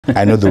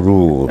I know the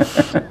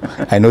rules.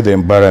 I know the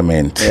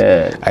environment.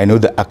 Yes. I know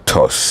the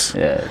actors.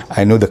 Yes.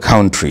 I know the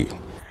country.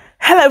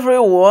 Hello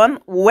everyone,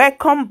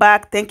 welcome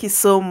back. Thank you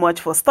so much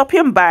for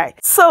stopping by.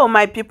 So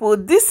my people,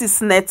 this is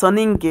Senetor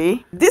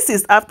Ningi. This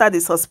is after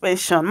the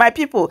suspension. My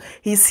people,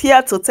 he's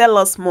here to tell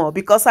us more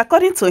because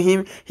according to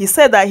him, he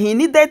said that he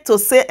needed to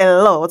say a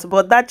lot,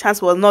 but that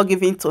chance was not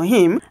given to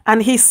him.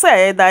 And he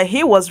said that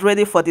he was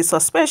ready for the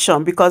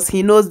suspension because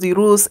he knows the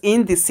rules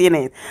in the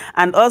Senate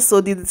and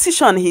also the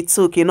decision he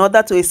took in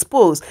order to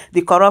expose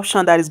the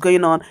corruption that is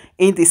going on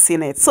in the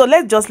Senate. So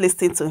let's just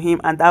listen to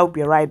him and I'll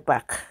be right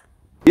back.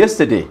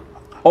 Yesterday,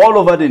 all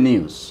over the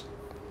news,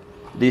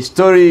 the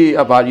story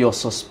about your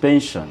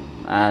suspension,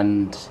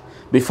 and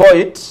before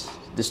it,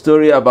 the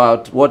story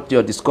about what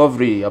your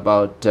discovery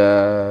about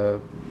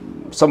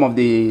some of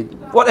the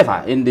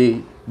whatever in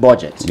the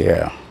budget.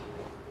 Yeah.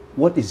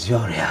 What is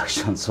your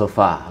reaction so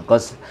far?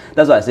 Because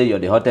that's why I say you're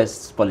the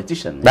hottest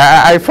politician.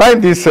 I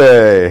find this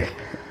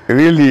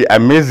really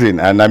amazing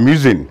and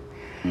amusing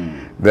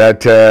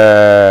that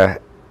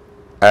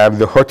I am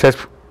the hottest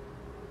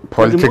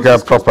political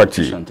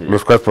property,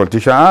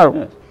 politician.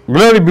 Yes.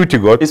 Glory be to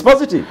God. It's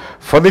positive.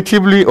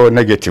 Positively or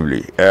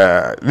negatively.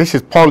 This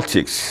is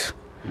politics.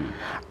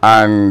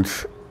 And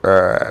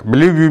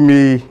believe you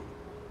me,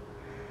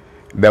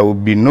 there will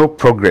be no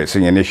progress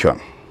in a nation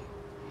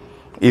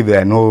if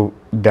there are no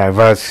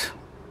diverse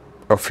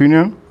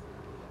opinion,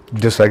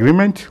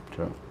 disagreement.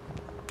 Sure.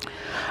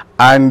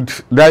 And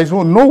there is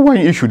no one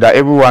issue that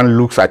everyone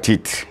looks at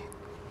it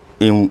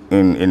in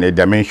a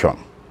dimension.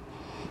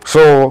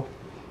 So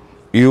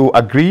you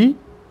agree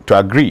to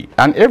agree,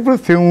 and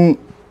everything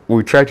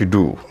we try to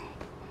do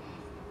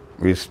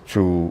is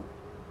to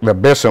the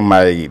best of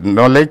my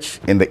knowledge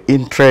in the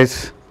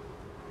interest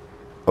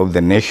of the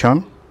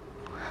nation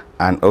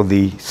and of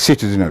the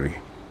citizenry.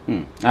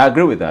 I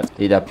agree with that.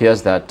 It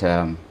appears that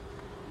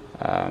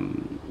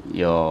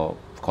your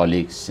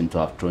colleagues seem to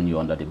have thrown you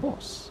under the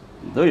bus.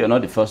 Though you're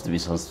not the first to be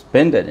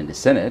suspended in the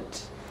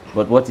Senate,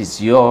 but what is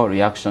your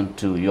reaction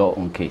to your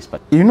own case?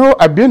 You know,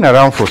 I've been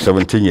around for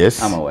 17 years.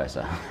 I'm aware,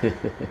 sir.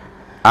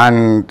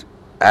 And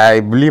I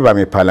believe I'm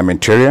a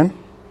parliamentarian.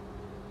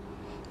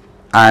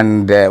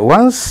 And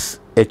once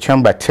a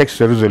chamber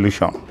takes a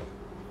resolution,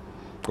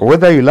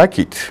 whether you like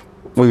it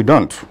or you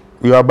don't,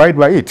 you abide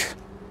by it.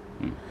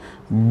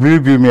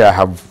 Believe you me,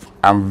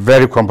 I'm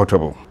very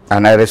comfortable.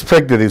 And I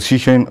respect the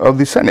decision of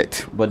the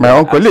Senate, but my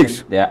own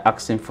colleagues. They are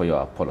asking for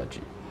your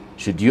apology.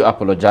 Should you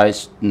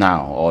apologize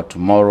now or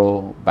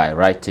tomorrow by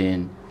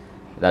writing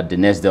that the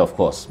next day, of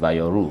course, by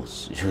your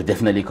rules, you should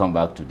definitely come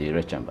back to the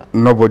red chamber?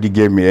 Nobody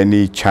gave me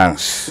any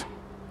chance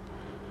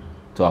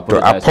to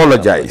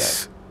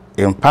apologize.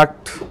 In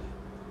fact,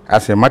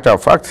 as a matter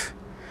of fact,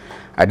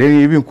 I didn't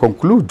even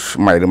conclude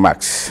my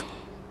remarks.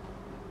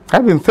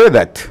 Having said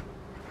that,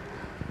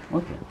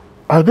 Okay.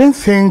 I don't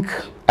think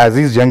at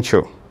this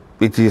juncture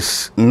it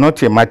is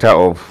not a matter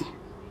of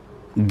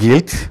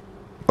guilt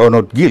or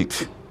not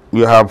guilt.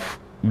 You have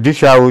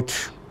dished out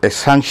a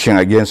sanction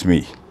against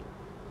me,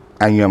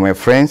 and you are my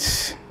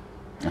friends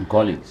And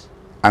colleagues.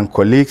 and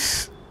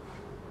colleagues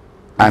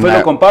And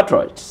fellow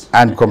compatriots.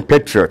 and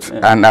compatriots,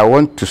 and I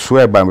want to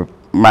swear by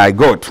my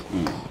God,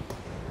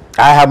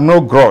 I have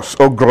no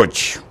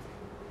grudge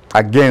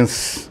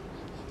against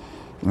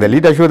the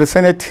leadership of the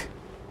Senate,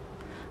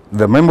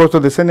 the members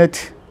of the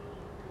Senate.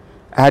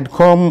 I had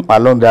come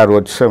along that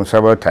road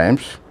several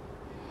times,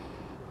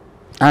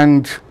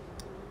 and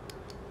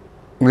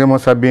they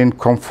must have been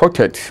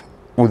comforted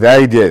with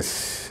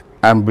ideas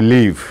and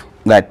believe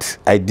that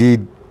I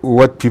did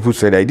what people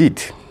said I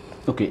did.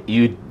 Okay,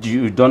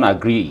 you don't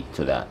agree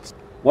to that.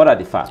 What are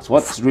the facts?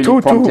 What's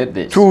really prompted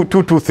this? Two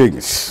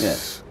things.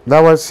 Yes.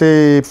 That was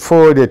a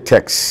forwarded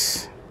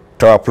text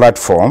to our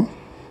platform.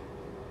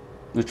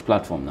 Which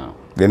platform now?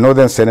 The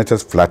Northern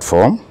Senators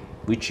platform,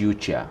 Which you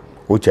chair?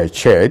 which I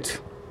chaired,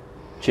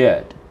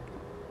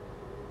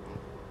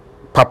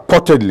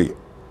 purportedly,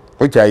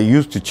 which I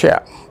used to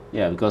chair.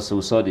 Yeah, because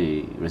we saw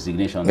the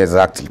resignation.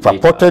 Exactly. later.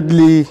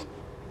 Purportedly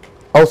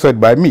authored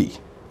by me.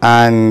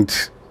 And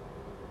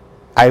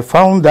I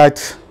found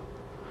that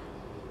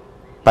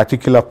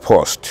particular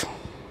post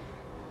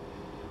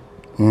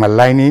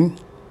maligning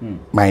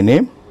my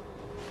name,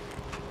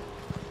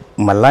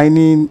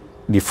 maligning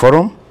the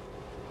forum,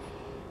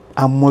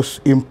 and most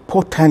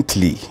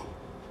importantly,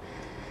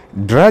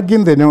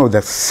 dragging the name of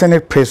the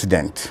Senate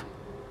President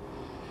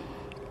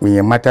in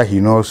a matter he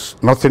knows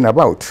nothing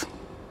about.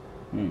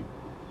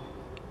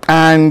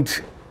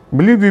 And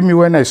believe me,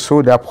 when I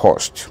saw that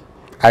post,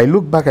 I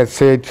looked back and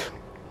said,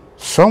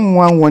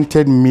 someone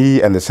wanted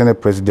me and the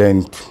Senate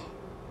President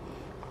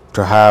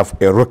to have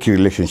a rocky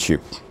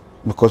relationship.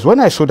 Because when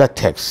I saw that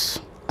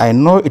text, I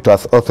know it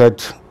was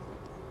authored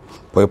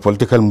for a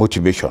political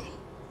motivation.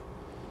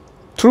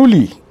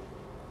 Truly,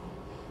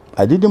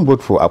 I didn't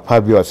vote for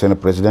Akpabio as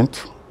Senate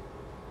President,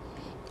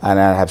 and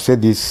I have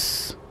said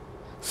this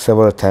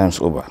several times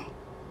over.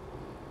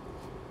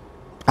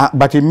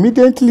 But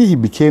immediately he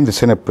became the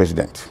Senate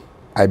President,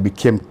 I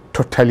became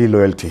totally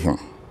loyal to him.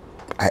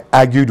 I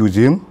argued with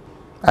him,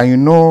 And you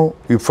know,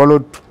 you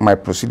followed my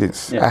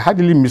proceedings. Yeah. I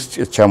hardly missed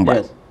a chamber.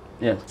 Yes.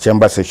 Yes.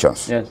 Chamber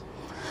sessions. Yes.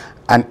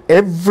 And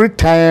every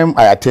time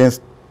I attend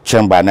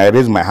chamber and I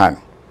raise my hand,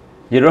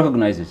 He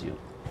recognizes you.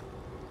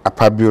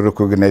 Akpabio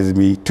recognizes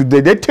me to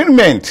the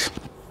detriment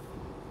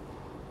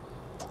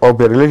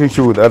of a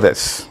relationship with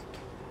others.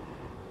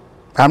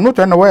 I'm not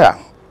unaware.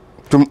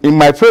 In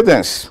my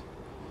presence,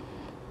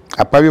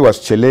 Akpabio was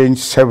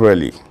challenged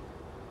severally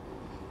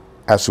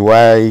as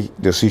why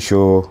does he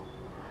show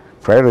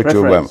priority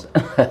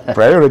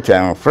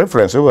and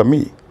preference over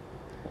me.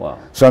 Wow.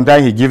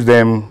 Sometimes he gives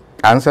them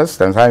answers,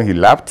 sometimes he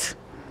laughed,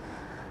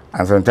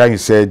 and sometimes he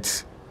said,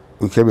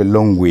 we came a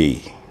long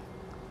way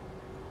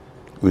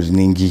with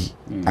Ningi,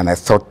 and I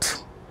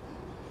thought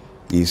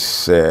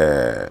he's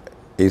an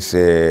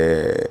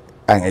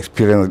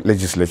experienced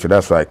legislator.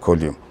 That's why I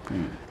called him.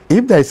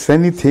 If there's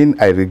anything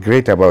I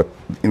regret about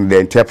in the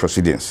entire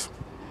proceedings,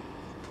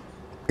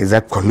 is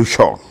that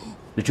collusion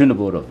between the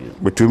both of you,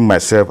 between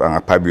myself and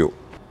Akpabio.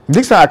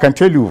 This I can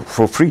tell you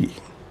for free.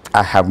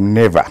 I have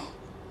never,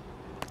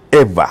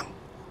 ever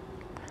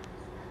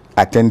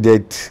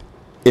attended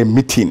a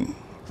meeting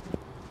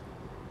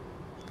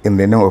in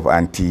the name of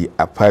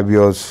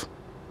Akpabio's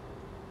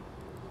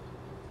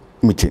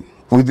meeting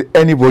with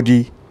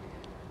anybody,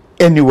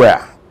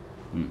 anywhere,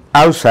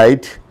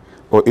 outside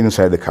or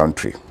inside the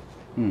country.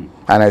 And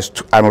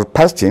I'm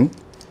fasting,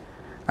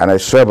 and I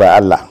swear by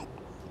Allah,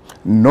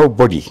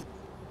 nobody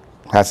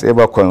has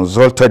ever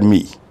consulted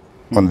me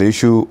on the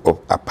issue of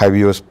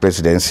Akpabio's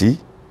presidency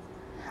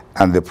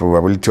and the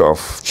probability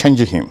of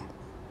changing him.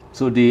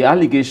 So the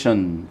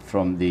allegation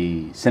from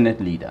the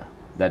Senate leader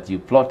that you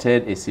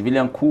plotted a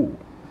civilian coup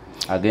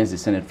against the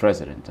Senate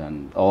president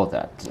and all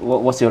that,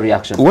 what's your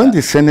reaction to when that?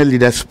 the Senate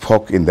leader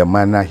spoke in the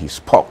manner he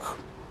spoke,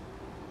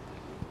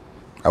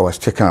 I was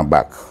taken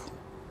aback,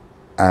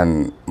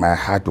 and my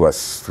heart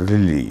was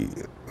really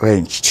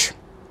wrenched,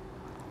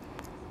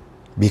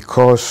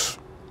 because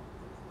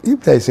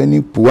if there is any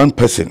one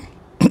person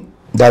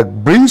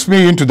that brings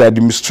me into the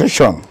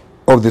administration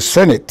of the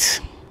Senate,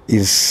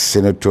 is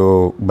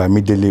Senator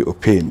Bamidele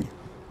Openi.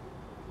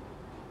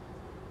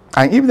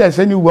 And if there's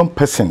any one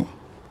person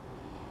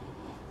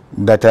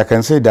that I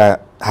can say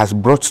that has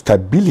brought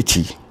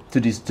stability to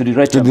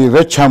the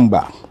Red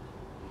Chamber,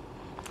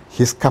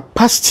 his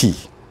capacity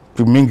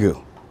to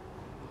mingle,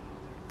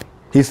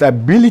 his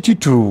ability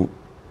to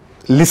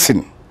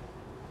listen,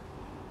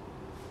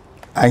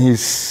 and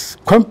his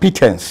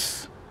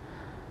competence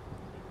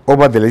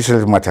over the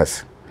legislative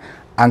matters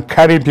and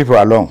carrying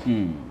people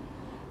along.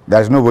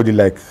 There's nobody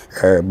like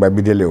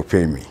Bamidele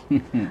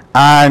Openi.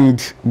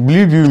 And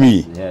believe you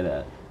me,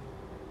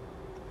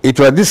 it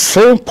was this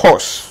same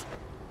post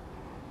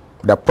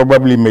that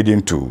probably made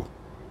him to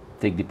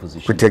take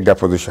that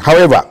position.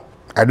 However,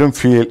 I don't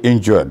feel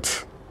injured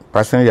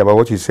personally about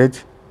what he said.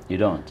 You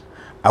don't?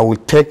 I will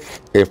take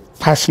a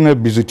personal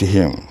visit to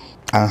him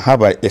and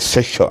have a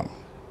session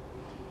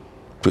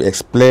to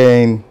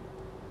explain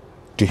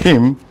to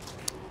him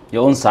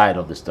your own side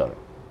of the story.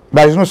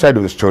 There is no side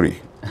of the story.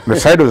 The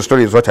side of the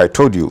story is what I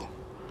told you.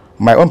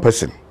 My own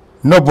person.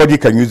 Nobody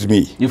can use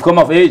me. You've come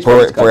of age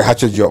for a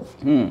hatchet job.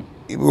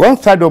 One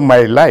side of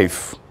my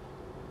life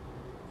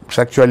is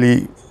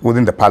actually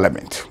within the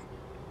parliament.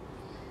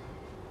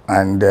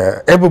 And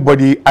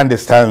everybody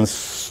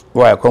understands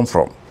where I come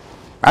from.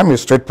 I'm a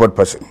straightforward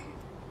person.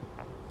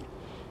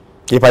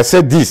 If I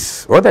say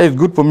this, what is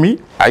good for me,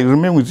 I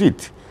remain with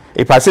it.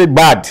 If I say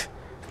bad,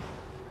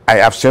 I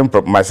abstain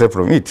myself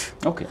from it.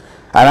 Okay.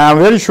 And I'm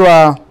very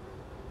sure,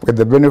 with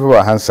the benefit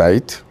of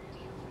hindsight,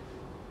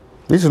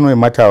 this is not a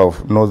matter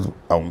of north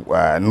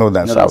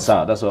and south.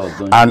 That's what I was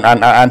going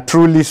and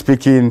truly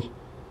speaking,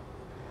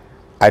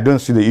 I don't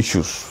see the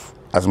issues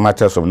as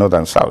matters of north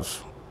and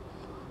south.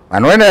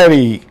 And when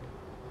I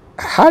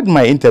had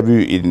my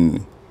interview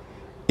in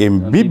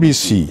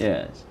BBC,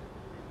 yes.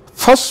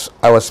 First,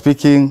 I was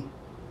speaking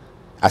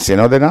as a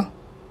northerner.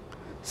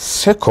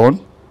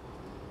 Second,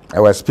 I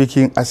was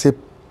speaking as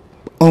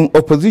an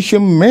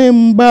opposition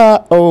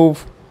member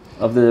of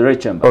the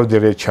Red Chamber. Of the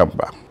Red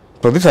Chamber.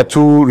 So these are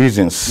two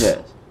reasons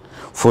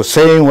for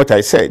saying what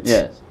I said.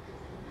 Yes.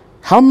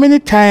 How many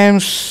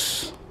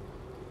times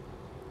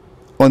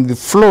on the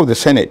floor of the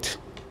Senate,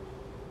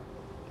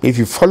 if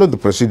you follow the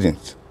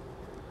proceedings,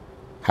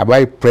 have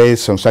I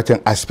praised some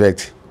certain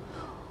aspect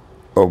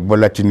of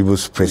Bola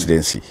Tinubu's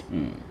presidency?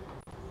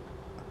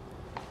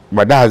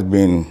 But that has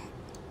been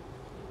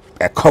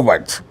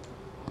covered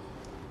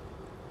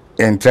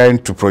in trying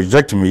to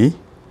project me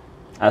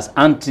as an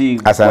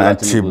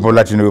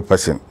anti-Bola Tinubu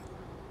person.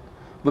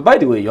 But by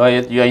the way, you are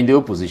in the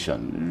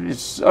opposition.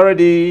 It's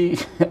already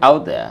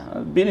out there.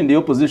 Being in the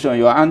opposition,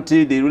 you are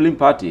anti the ruling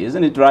party.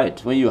 Isn't it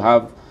right when you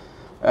have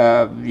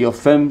your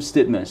firm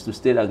statements to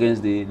state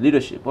against the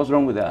leadership? What's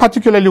wrong with that?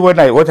 Particularly what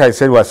I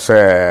said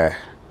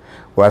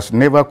was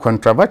never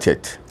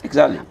controverted.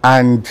 Exactly.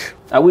 And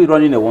are we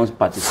running a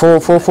one-party?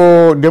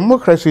 For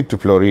democracy to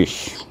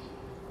flourish,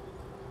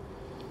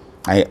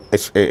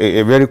 it's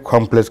a very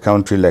complex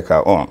country like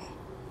our own,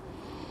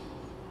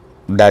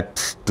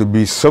 that to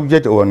be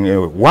subject on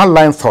a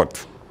one-line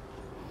thought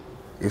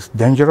is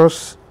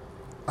dangerous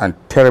and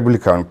terribly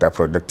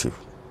counterproductive.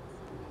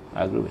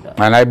 I agree with that.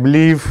 And I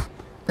believe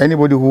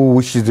anybody who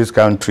wishes this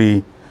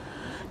country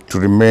to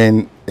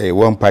remain a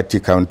one-party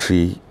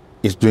country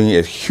is doing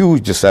a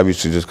huge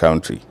disservice to this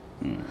country.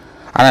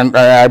 And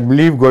I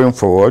believe going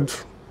forward,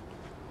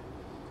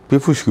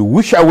 people should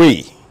wish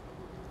away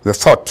the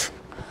thought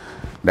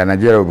that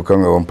Nigeria will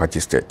become a one-party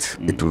state.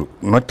 It will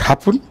not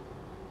happen.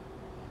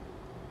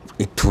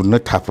 It will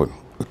not happen.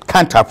 It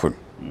can't happen.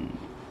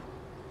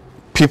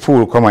 People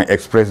will come and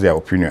express their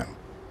opinion.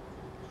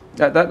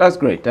 That's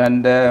great.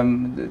 And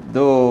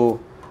though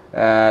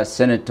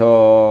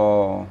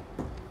Senator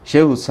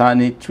Shehu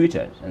Sani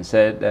tweeted and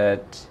said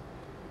that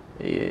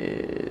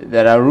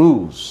there are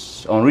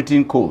rules,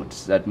 unwritten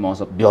codes that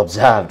must be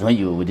observed when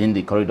you're within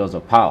the corridors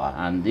of power.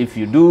 And if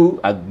you do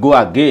go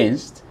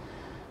against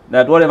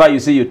that, whatever you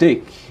say, you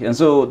take. And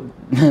so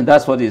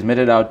that's what is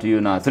meted out to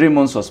you now,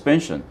 3-month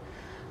suspension.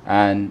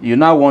 And you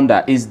now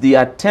wonder, is the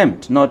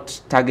attempt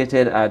not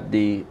targeted at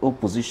the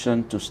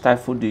opposition to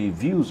stifle the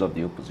views of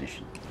the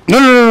opposition?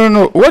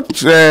 No. What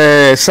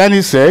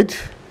Sani said,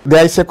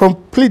 there is a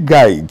complete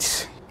guide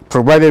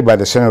provided by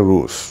the Senate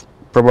rules.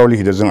 Probably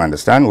he doesn't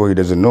understand or he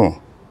doesn't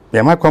know.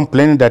 Am I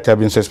complaining that I've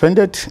been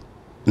suspended?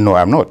 No,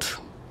 I'm not.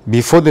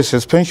 Before the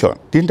suspension,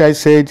 didn't I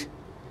say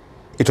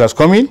it was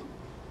coming?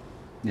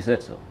 You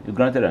said so. You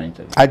granted an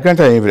interview. I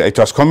granted an interview. It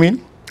was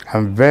coming.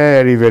 I'm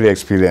very, very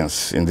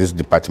experienced in this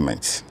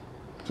department.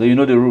 So you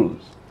know the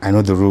rules? I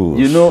know the rules.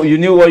 You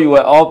knew what you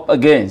were up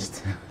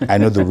against. I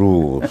know the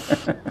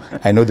rules.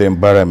 I know the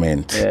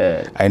environment.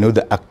 Yes. I know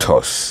the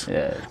actors.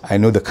 Yes. I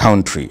know the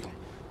country.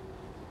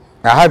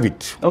 I have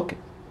it. Okay.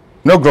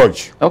 No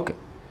grudge. Okay.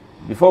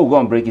 Before we go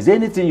on break, is there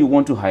anything you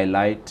want to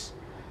highlight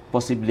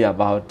possibly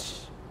about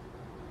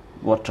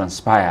what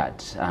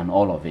transpired and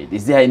all of it?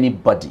 Is there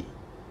anybody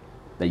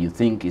that you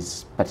think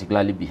is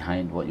particularly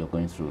behind what you're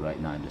going through right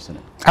now in the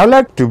Senate? I would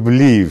like to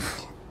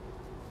believe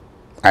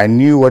I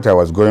knew what I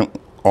was going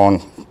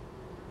on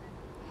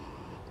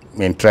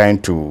in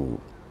trying to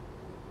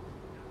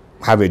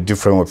have a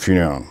different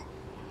opinion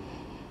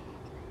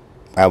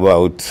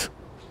about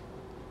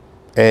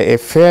a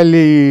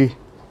fairly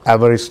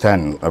average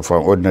stand for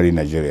an ordinary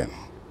Nigerian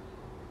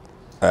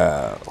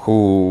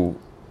who,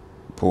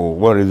 for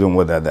one reason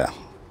or the other,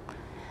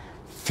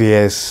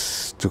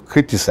 fears to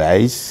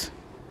criticize,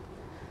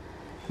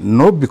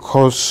 not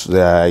because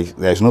there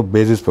is no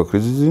basis for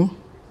criticism,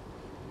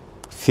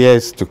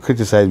 fears to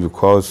criticize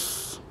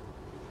because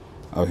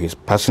of his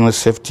personal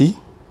safety,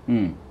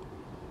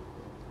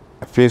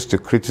 fears to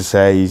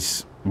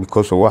criticize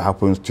because of what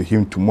happens to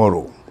him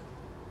tomorrow.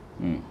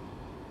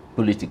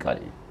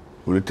 Politically.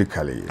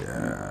 Politically.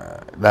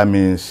 That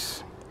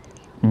means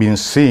being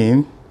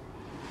seen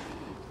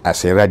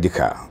as a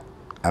radical,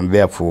 and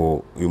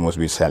therefore you must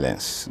be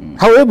silenced.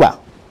 However,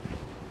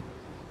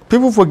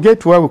 people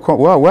forget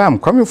where I'm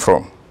coming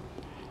from.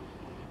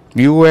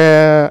 You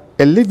were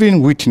a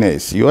living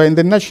witness. You were in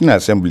the National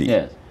Assembly.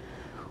 Yes.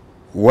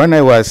 When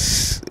I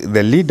was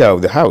the leader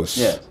of the House.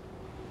 Yes.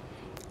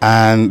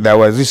 And there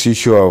was this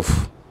issue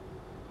of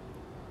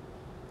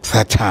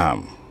third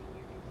term.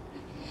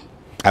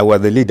 I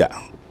was the leader.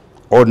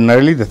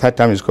 Ordinarily, the third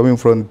term is coming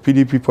from the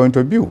PDP point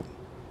of view.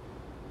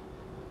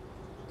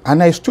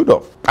 And I stood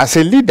up. As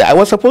a leader, I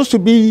was supposed to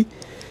be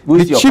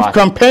the chief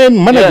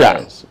campaign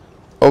manager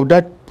of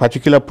that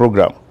particular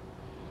program.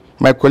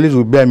 My colleagues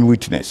will bear me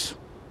witness.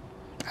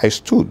 I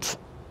stood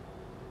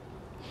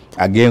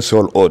against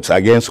all odds,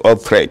 against all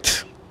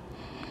threats.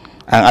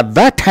 And at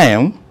that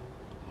time,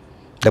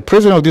 the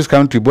president of this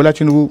country, Bola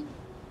Tinubu,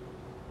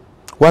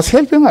 was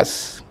helping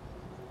us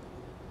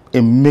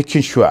in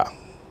making sure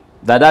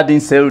that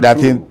didn't sell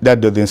true.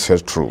 That didn't sell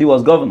true. He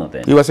was governor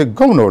then. He was a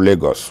governor of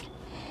Lagos.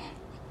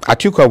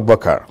 Atiku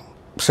Abubakar,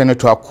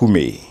 Senator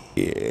Akume,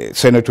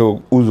 Senator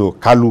Uzo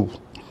Kalu,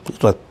 these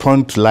were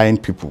front-line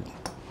people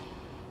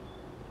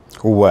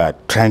who were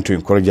trying to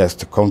encourage us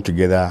to come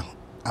together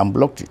and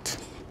blocked it.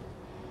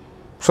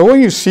 So when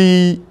you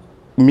see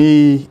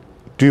me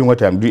doing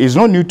what I'm doing, it's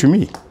not new to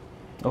me.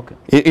 Okay.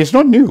 It's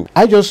not new.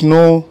 I just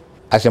know,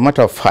 as a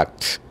matter of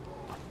fact,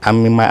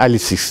 I'm in my early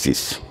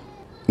 60s.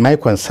 My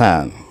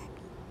concern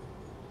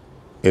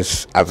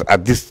is,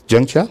 at this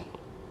juncture,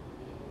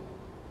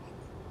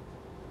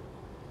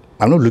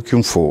 I'm not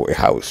looking for a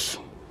house,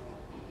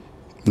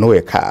 no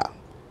a car,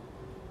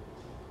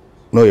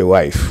 no a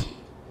wife.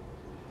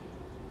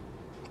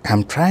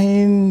 I'm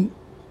trying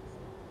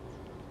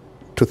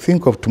to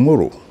think of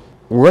tomorrow.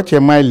 What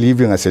am I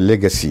leaving as a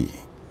legacy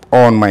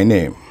on my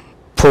name,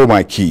 for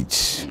my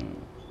kids,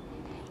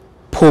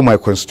 for my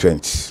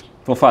constituents?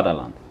 For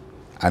fatherland.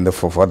 And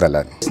for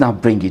fatherland. Let's now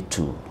bring it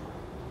to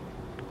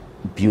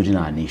building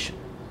our nation.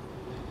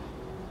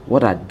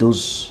 What are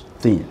those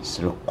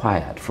things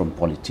required from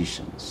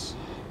politicians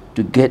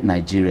to get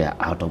Nigeria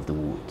out of the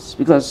woods?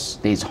 Because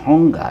there is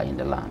hunger in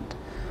the land.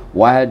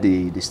 While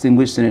the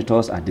distinguished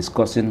senators are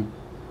discussing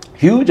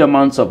huge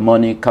amounts of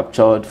money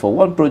captured for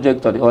one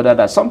project or the other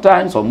that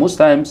sometimes or most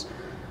times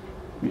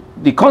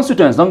the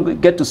constituents don't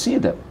get to see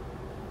them.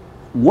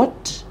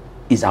 What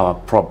is our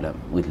problem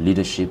with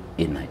leadership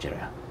in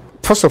Nigeria?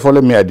 First of all,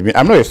 let me admit,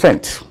 I'm not a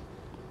saint.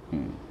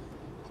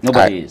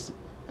 Nobody is.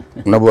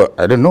 No, but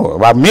I don't know.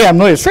 But me, I'm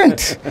not a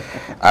saint.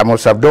 I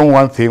must have done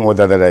one thing or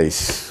the other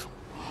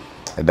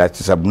that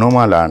is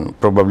abnormal and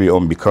probably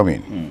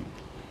unbecoming.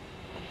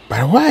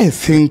 But what I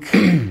think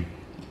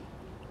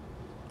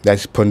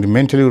that's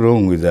fundamentally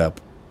wrong with that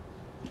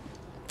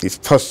is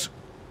first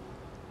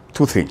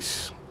two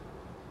things: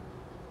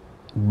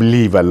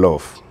 believe and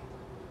love.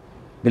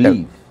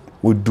 Believe.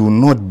 We do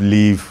not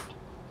believe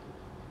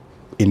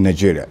in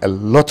Nigeria. A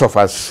lot of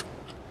us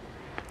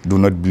do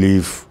not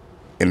believe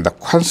in the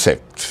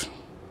concept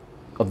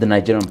of the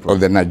Nigerian problem.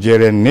 of the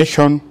Nigerian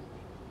nation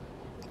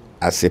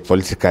as a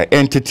political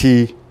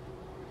entity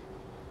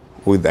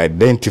with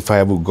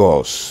identifiable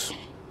goals,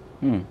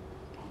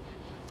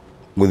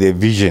 with a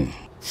vision.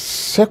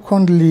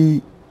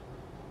 Secondly,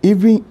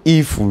 even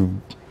if we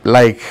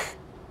like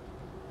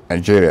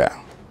Nigeria,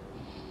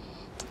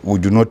 we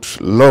do not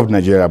love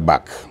Nigeria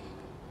back.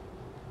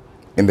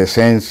 In the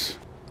sense,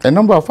 a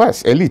number of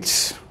us,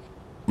 elites,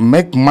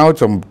 make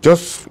mouth of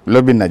just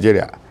loving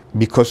Nigeria.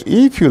 Because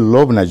if you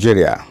love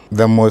Nigeria,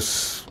 the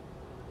most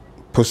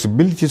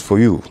possibilities for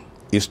you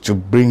is to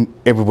bring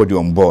everybody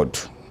on board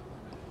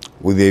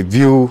with a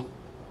view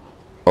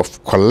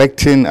of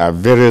collecting our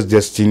various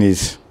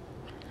destinies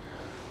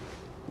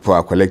for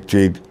our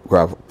collective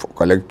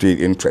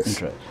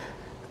interests.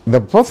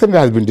 The first thing that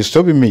has been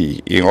disturbing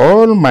me in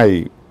all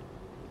my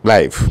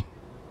life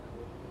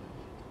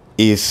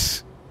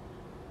is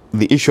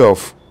the issue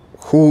of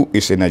who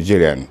is a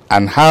Nigerian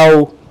and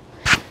how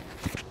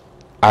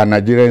our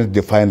Nigerians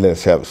define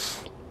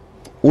themselves.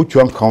 Which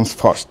one comes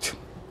first?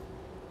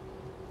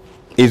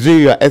 Is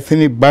it your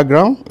ethnic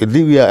background? Is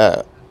it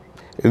your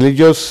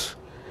religious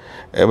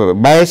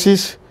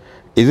biases?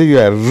 Is it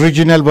your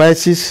regional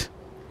biases?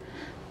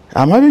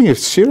 I'm having a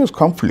serious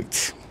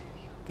conflict.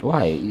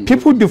 Why?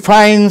 People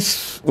define,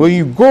 when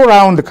you go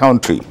around the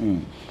country,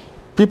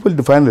 people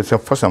define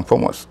themselves first and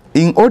foremost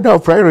in order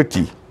of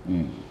priority.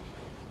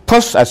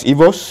 First as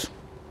Igbos,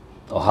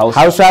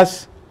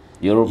 Hausas,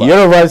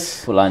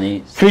 Yorubas,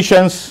 Fulanis,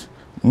 Christians,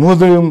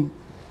 Muslim,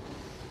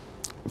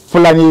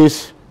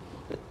 Fulanis,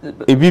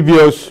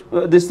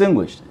 Ibibios.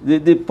 Distinguished.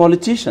 The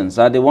politicians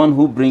are the one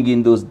who bring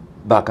in those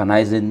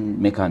balkanizing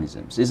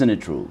mechanisms, isn't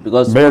it true?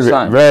 Because very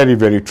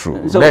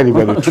true. So, very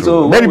true.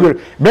 So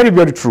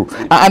very true.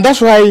 And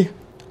that's why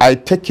I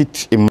take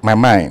it in my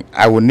mind.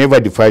 I will never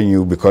define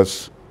you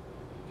because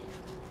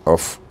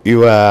of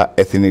your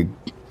ethnic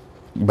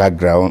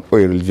background or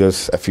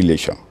religious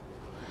affiliation.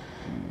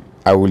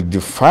 I will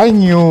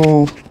define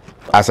you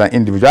as an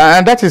individual,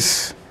 and that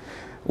is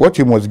what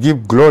you must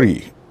give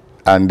glory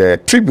and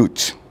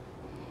tribute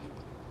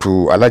to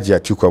Alhaji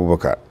Atiku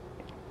Abubakar.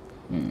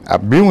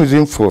 I've been with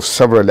him for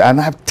several,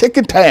 and I've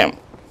taken time.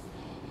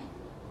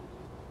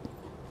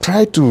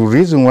 Try to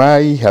reason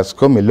why he has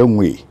come a long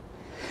way.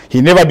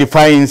 He never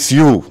defines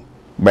you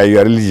by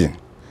your religion,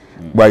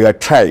 by your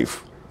tribe,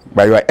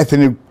 by your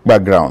ethnic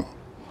background.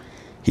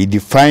 He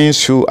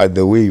defines you as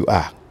the way you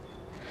are.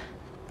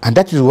 And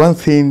that is one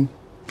thing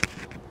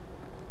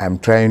I'm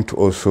trying to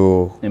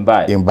also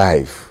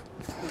imbibe.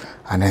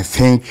 And I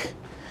think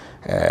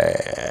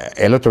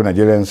a lot of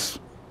Nigerians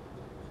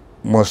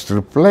must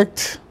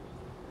reflect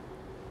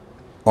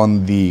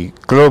on the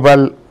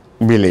global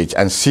village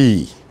and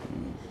see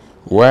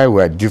why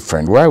we are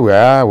different, why we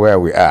are where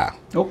we are.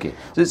 Okay.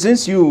 So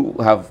since you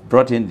have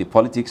brought in the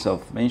politics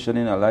of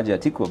mentioning Alhaji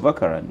Atiku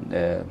Abubakar and,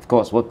 of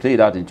course, what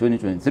played out in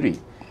 2023,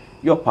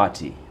 your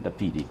party, the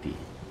PDP,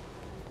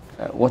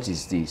 what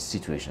is the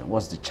situation?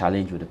 What's the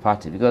challenge with the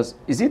party? Because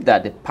is it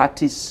that the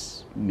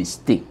party's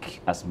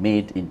mistake as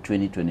made in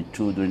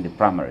 2022 during the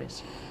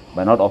primaries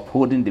by not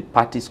upholding the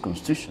party's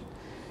constitution?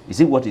 Is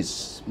it what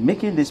is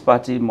making this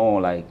party more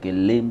like a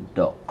lame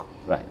dog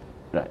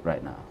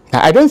right now?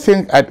 I don't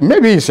think,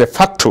 maybe it's a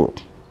factor.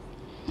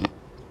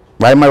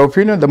 By my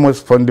opinion, the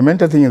most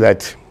fundamental thing is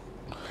that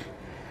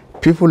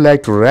people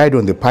like to ride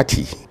on the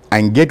party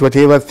and get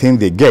whatever thing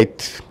they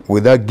get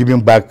without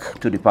giving back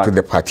to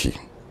the party.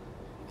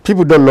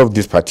 People don't love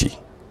this party.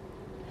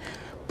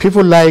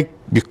 People like,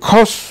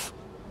 because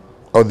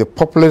of the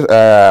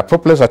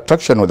populist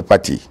attraction of the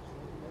party,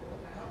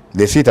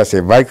 they see it as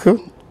a vehicle.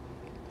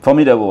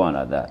 Formidable one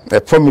at that.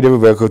 A formidable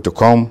vehicle to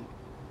come.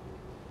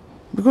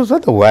 Because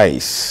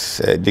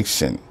otherwise,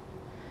 Dixon,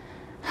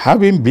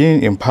 having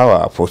been in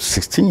power for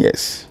 16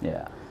 years,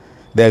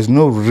 there's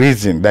no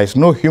reason, there's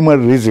no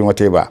human reason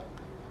whatsoever,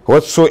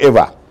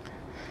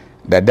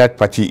 that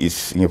party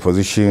is in a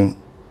position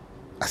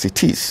as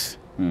it is.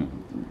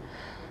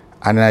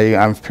 And I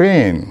am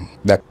praying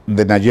that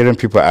the Nigerian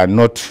people are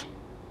not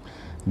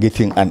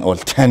getting an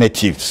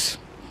alternatives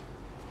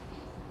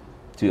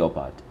to your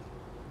party,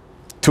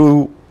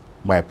 to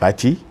my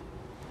party,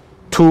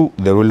 to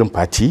the ruling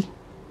party,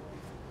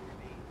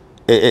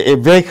 a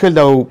vehicle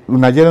that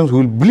Nigerians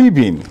will believe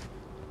in.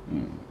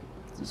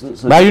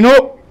 But you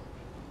know,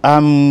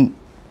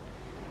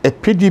 a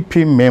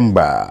PDP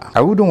member,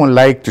 I wouldn't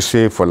like to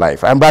say for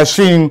life. And by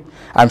seeing,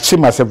 I'm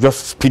seeing myself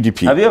just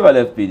PDP. Have you ever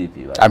left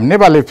PDP? Right? I've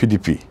never left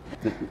PDP.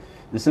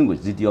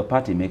 Distinguished, did your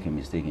party make a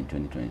mistake in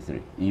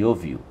 2023, in your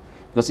view?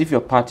 Because if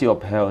your party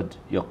upheld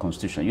your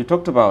constitution, you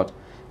talked about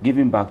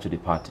giving back to the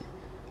party.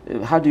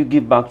 How do you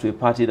give back to a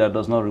party that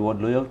does not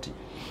reward loyalty?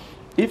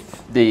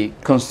 If the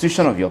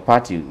constitution of your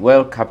party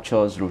well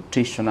captures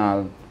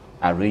rotational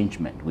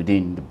arrangement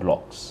within the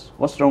blocks,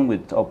 what's wrong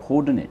with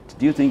upholding it?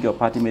 Do you think your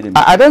party made a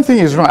mistake? I don't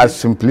think it's not as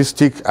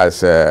simplistic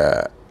as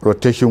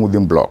rotation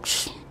within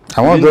blocks.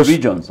 I'm one of those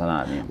regions,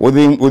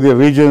 within the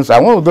regions.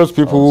 I'm one of those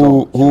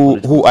people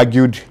who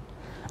argued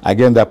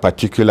against that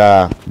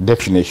particular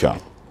definition,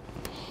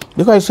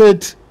 because I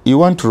said you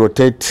want to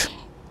rotate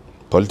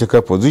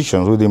political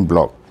positions within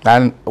block,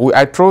 and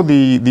I throw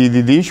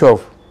the issue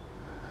of,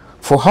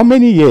 for how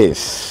many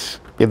years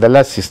in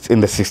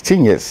the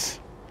 16 years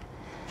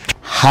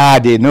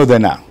had a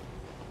northerner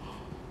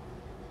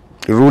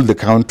rule the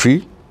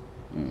country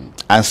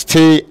and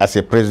stay as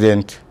a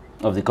president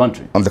of the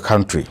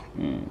country?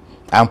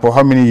 And for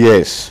how many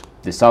years?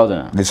 The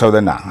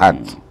southerner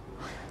had.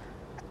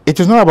 It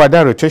is not about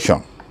that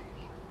rotation.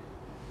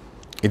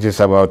 It is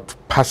about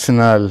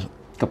personal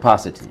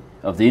capacity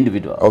of the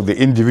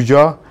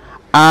individual.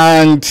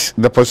 And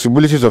the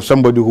possibilities of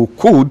somebody who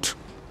could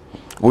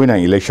win an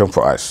election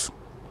for us.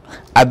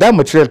 At that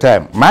material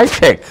time, my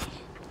take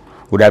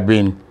would have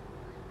been,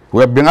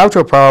 we have been out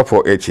of power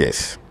for 8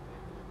 years.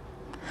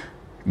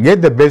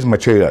 Get the best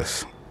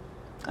materials.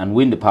 And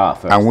win the power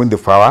first.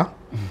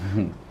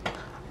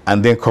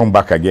 And then come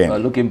back again. Well,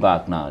 looking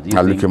back now, do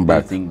you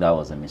think that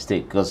was a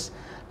mistake? Because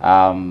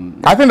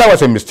I think that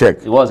was a mistake.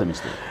 It was a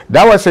mistake.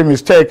 That was a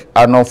mistake,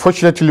 and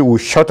unfortunately we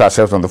shot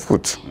ourselves on the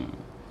foot.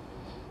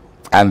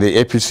 And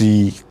the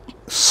APC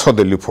saw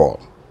the loophole.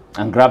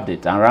 And grabbed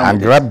it and ran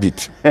with grabbed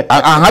it.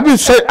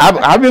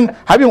 And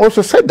having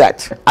also said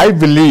that, I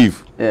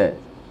believe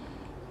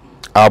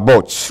our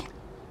votes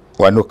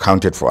were not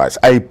counted for us.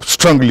 I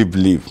strongly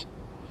believe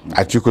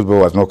Atiku's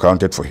vote was not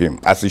counted for him,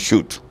 as it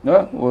should. No,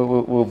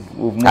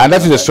 and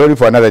that is a story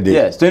for another day.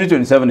 Yes,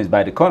 2027 is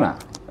by the corner.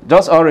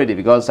 Just already,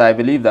 because I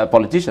believe that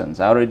politicians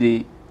are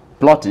already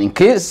plotting. In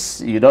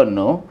case you don't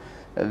know,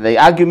 the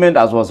argument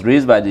as was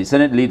raised by the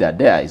Senate leader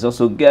there is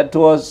also geared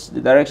towards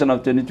the direction of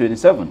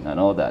 2027 and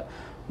all that.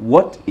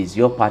 What is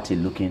your party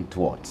looking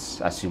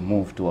towards as you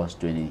move towards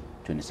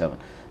 2027?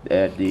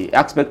 The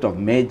aspect of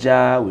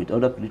merger with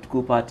other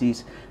political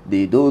parties,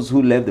 those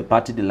who left the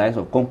party, the likes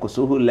of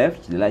Konkoso who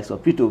left, the likes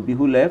of Peter Obi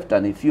who left,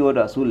 and a few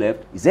others who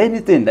left. Is there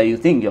anything that you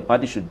think your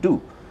party should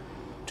do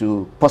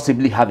to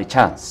possibly have a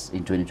chance in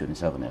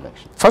 2027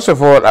 election? First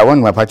of all, I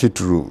want my party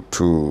to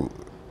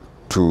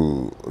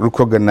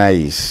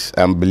recognize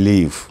and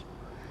believe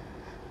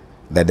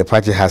that the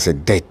party has a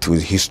debt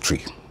with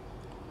history.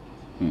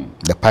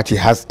 The party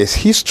has a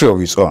history of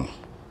its own.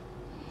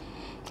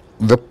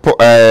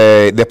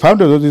 The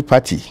founders of this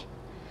party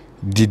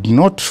did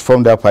not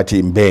form that party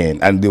in vain,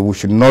 and we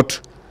should not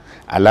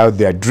allow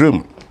their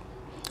dream,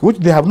 which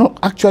they have not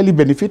actually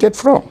benefited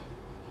from,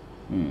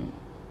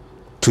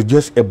 to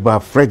just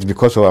evaporate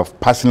because of our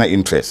personal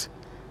interest.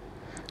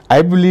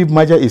 I believe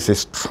merger is a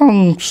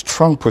strong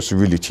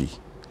possibility.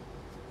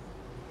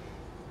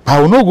 I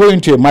will not go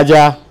into a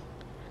merger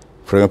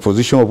from a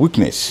position of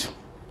weakness.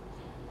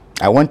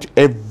 I want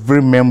every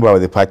member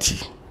of the party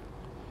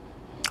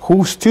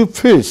who still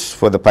feels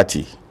for the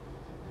party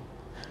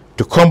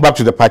to come back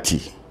to the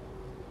party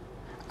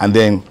and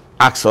then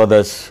ask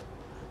others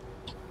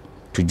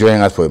to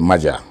join us for a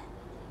merger,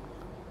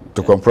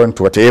 to confront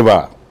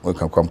whatever we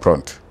can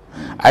confront.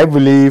 I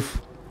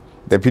believe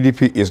the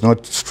PDP is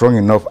not strong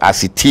enough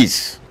as it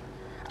is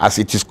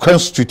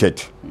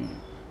constituted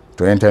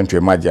to enter into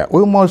a merger.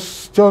 We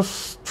must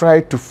just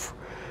try to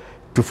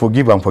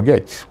forgive and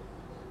forget.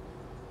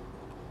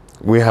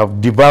 We have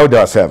devoured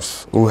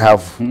ourselves. We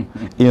have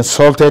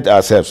insulted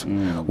ourselves.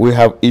 We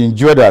have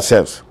injured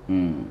ourselves.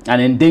 And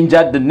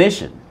endangered the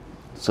nation,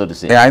 so to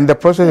say. Yeah, in the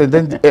process,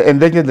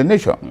 endangered the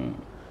nation.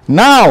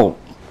 Now,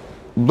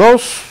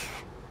 those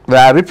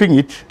that are reaping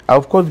it are,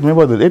 of course,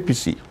 members of the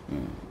APC.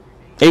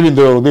 Even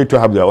though they too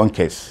have their own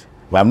case.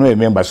 But I'm not a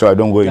member, so I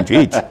don't go into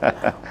it.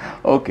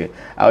 Okay.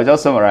 I'll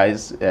just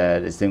summarize,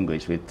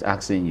 distinguished, with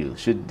asking you,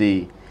 should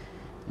the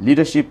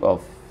leadership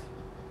of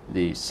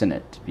the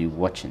Senate be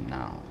watching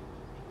now,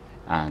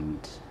 and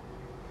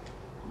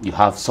you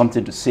have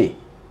something to say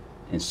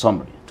in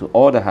summary to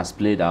all that has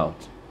played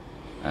out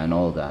and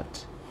all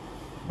that,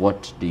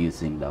 what do you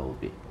think that will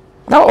be?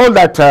 Now, all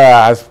that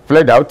has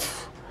played out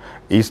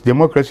is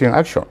democracy in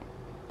action.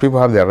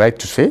 People have the right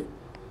to say,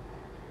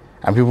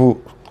 and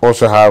people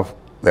also have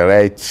the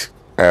right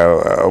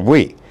of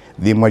way.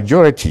 The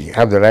majority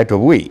have the right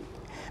of way.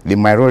 The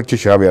minority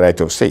should have the right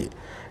of say.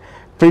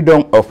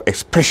 Freedom of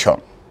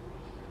expression.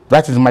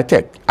 That is my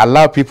take.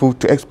 Allow people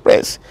to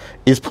express.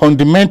 It's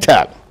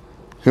fundamental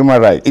human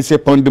right. It's a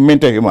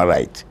fundamental human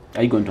right.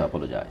 Are you going to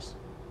apologize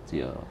to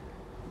your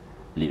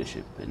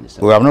leadership in this?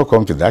 We have not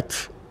come to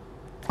that.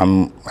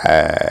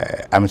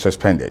 I'm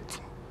suspended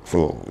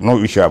So no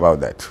issue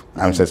about that.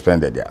 I'm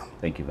suspended, yeah.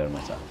 Thank you very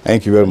much, sir.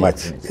 Thank you very much.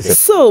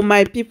 So,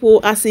 my people,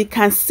 as you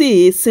can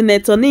see,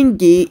 Senator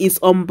Ningi is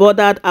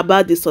unbothered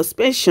about the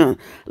suspension.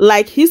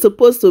 Like, he's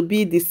supposed to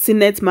be the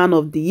Senate Man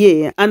of the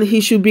Year, and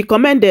he should be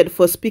commended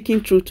for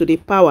speaking truth to the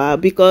power,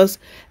 because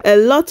a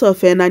lot of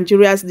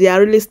Nigerians, they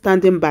are really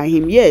standing by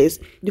him. Yes,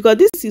 because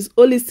this is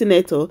only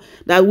senator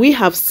that we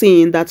have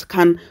seen that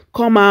can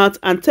come out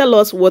and tell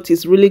us what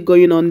is really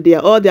going on there,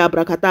 all the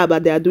abracadabra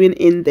they are doing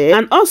in there.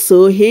 And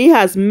also, he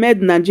has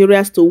made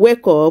Nigerians to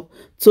wake up,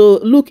 to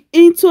look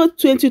into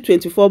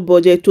 2024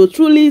 budget to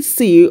truly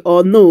see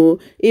or know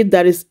if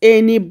there is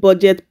any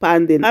budget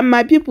pending. And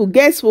my people,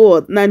 guess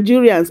what?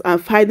 Nigerians are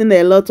finding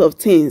a lot of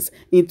things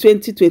in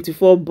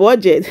 2024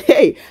 budget.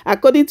 Hey,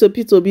 according to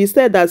P2B,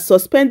 said that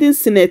suspending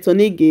Senator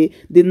Ningi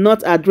did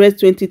not address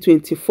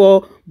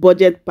 2024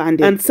 budget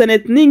pending. And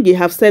Senator Ningi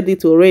have said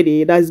it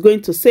already, that is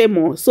going to say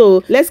more.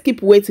 So let's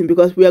keep waiting,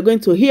 because we are going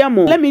to hear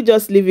more. Let me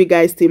just leave you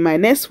guys till my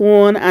next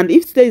one. And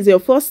if today is your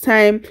first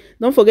time,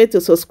 don't forget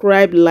to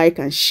subscribe, like,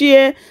 and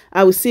share.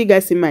 I will see you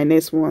guys in my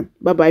next one.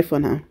 Bye bye for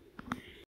now.